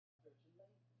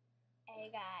Hey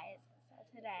guys, so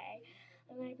today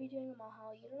I'm going to be doing a mall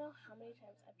haul. You don't know how many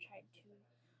times I've tried to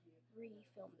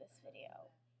re-film this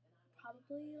video.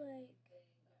 Probably like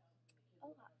a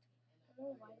lot. I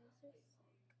don't know why there's this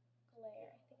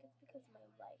glare. I think it's because of my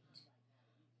light.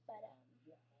 But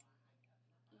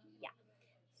yeah.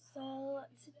 So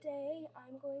today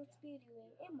I'm going to be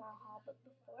doing a mall haul, but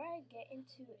before I get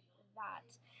into that,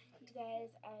 you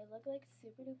guys, I look like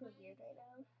super duper weird right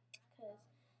now because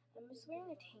I'm just wearing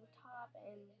a tank top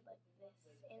and like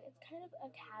this, and it's kind of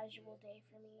a casual day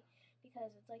for me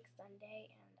because it's like Sunday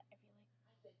and I feel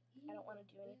like I don't want to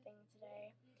do anything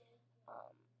today,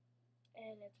 um,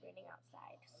 and it's raining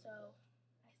outside. So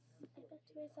I thought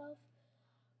to myself,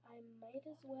 I might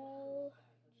as well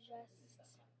just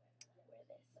wear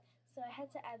this. So I had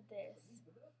to add this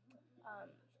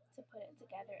to put it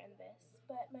together in this.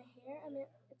 But my hair,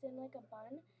 it's in like a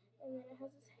bun, and then it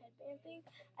has this headband thing.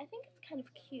 I think it's kind of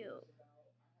cute.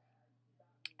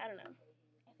 I don't know.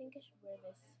 I think I should wear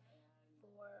this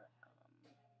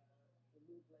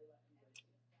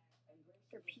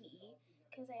for PE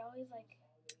because I always like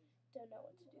don't know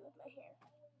what to do with my hair.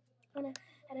 And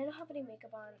I don't have any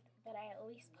makeup on, but I at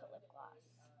least put lip gloss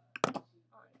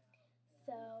on.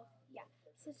 So yeah.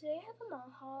 So today I have a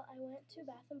mall haul. I went to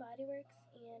Bath and Body Works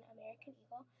and American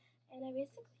Eagle, and I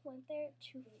basically went there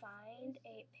to find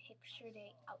a picture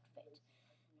day outfit.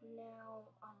 Now,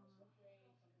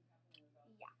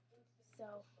 yeah.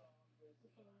 So we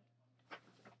can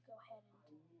go ahead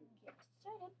and get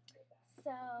started.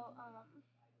 So,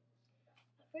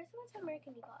 first I went to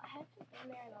American Eagle. I haven't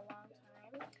been there in a long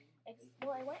time.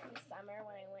 Well, I went in the summer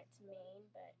when I went to Maine,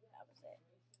 but that was it.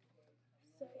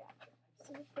 So yeah.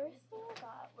 So the first thing I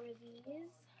got were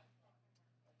these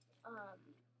um,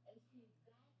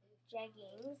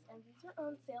 jeggings, and these were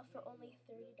on sale for only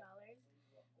 $30.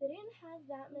 They didn't have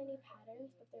that many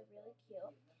patterns, but they're really cute.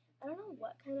 I don't know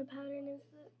what kind of pattern this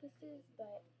is,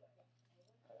 but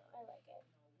I like it,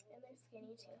 and they're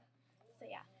skinny too. So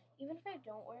yeah, even if I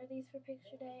don't wear these for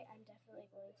picture day, I'm definitely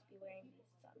going to be wearing these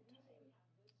sometime.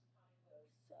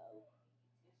 So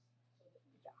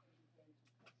yeah.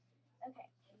 Okay.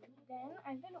 Then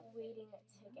I've been waiting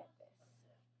to get this,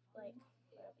 like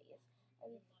one of these,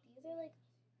 and these are like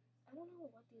I don't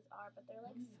know what these are, but they're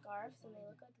like scarves, and they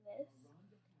look like this,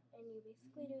 and you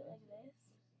basically do it like this,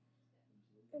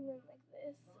 and then like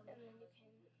this, and then you can go like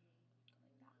that.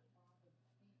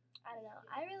 I don't know.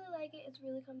 I really like it. It's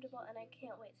really comfortable, and I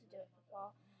can't wait to do it for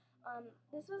fall.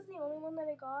 This was the only one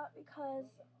that I got because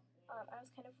I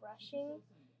was kind of rushing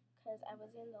because I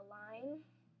was in the line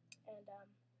and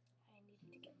I needed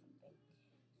to get something.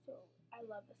 So I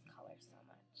love this color so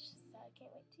much. So I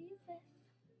can't wait to use this.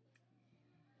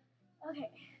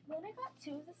 Okay, then I got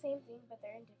two of the same thing, but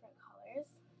they're in different colors.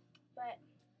 But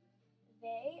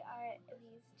they are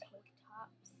these tank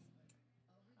tops.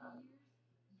 Um,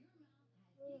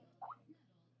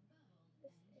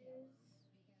 this is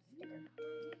sticker,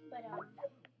 but oh,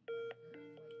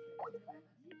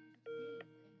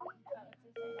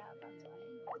 it's inside out. That's why.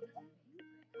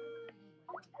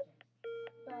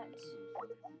 But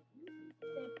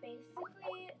they're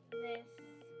basically this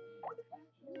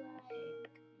like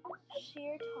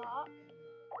sheer top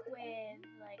with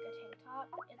like a tank top.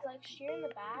 It's like sheer in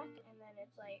the back and then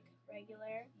it's like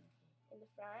regular in the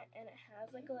front, and it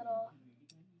has like a little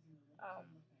um,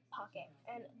 pocket.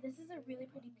 And this is a really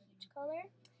pretty peach color,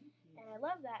 and I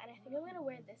love that. And I think I'm gonna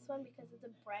wear this one because it's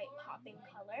a bright popping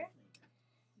color.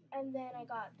 And then I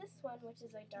got this one, which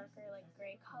is a darker like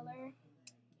gray color,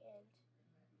 and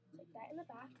it's like that in the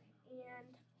back.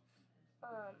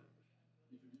 Um,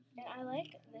 and I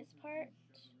like this part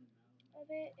of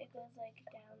it. It goes like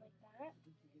down like that,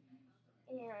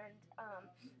 and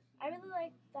I really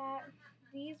like that.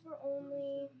 These were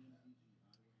only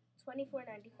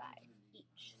 $24.95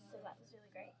 each, so that was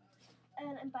really great.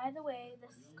 And by the way,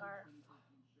 this scarf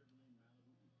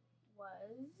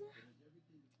was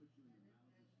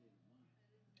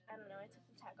I don't know. I took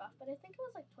the tag off, but I think it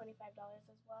was like $25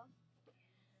 as well.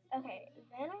 Okay,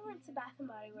 then I went to Bath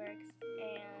and Body Works,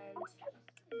 and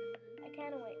I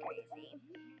kind of went crazy.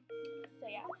 So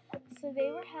yeah, so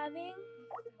they were having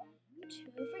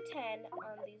 2 for $10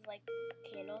 on these like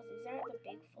candles. These aren't the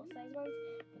big full size ones,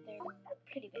 but they're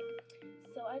pretty big.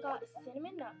 So I got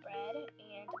cinnamon nut bread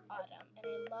and autumn, and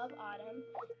I love autumn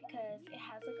because it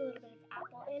has like a little bit of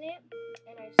apple in it,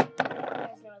 and you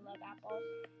guys know I love apple.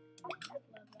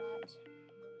 Love that.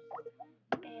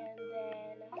 And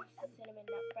then cinnamon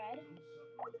nut bread,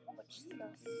 which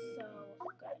smells so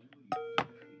good.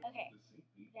 Okay,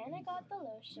 then I got their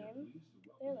lotion.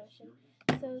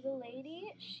 So the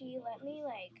lady, she let me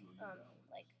like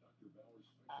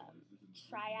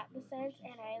try out the scent,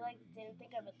 and I like didn't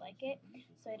think I would like it,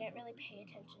 so I didn't really pay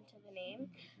attention to the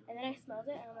name. And then I smelled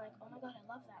it, and I'm like, oh my god, I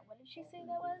love that. What did she say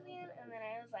that was again? And then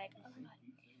I was like, oh my god.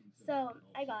 So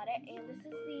I got it, and this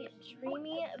is the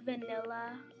Dreamy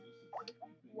Vanilla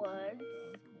Woods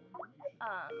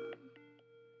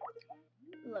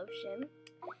lotion.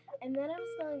 And then I was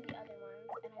smelling the other ones,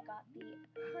 and I got the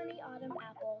Honey Autumn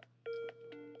Apple.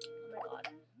 Oh my god.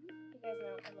 You guys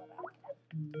know I love apple.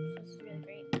 So this is really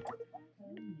great.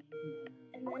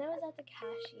 And then I was at the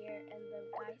cashier, and the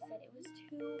guy said it was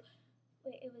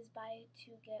it was buy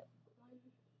two get one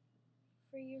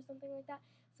free or something like that.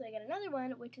 So I got another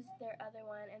one, which is their other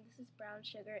one, and this is brown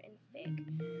sugar and fig.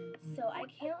 So I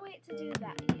can't wait to use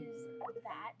that. And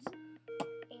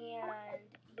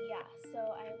yeah, so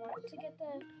I want to get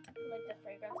the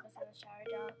fragrance mist in the shower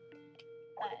gel.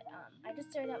 But I just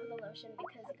started out with a lotion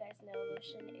because you guys know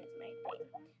lotion is my thing.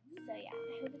 So yeah,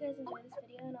 I hope you guys enjoy this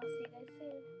video, and I'll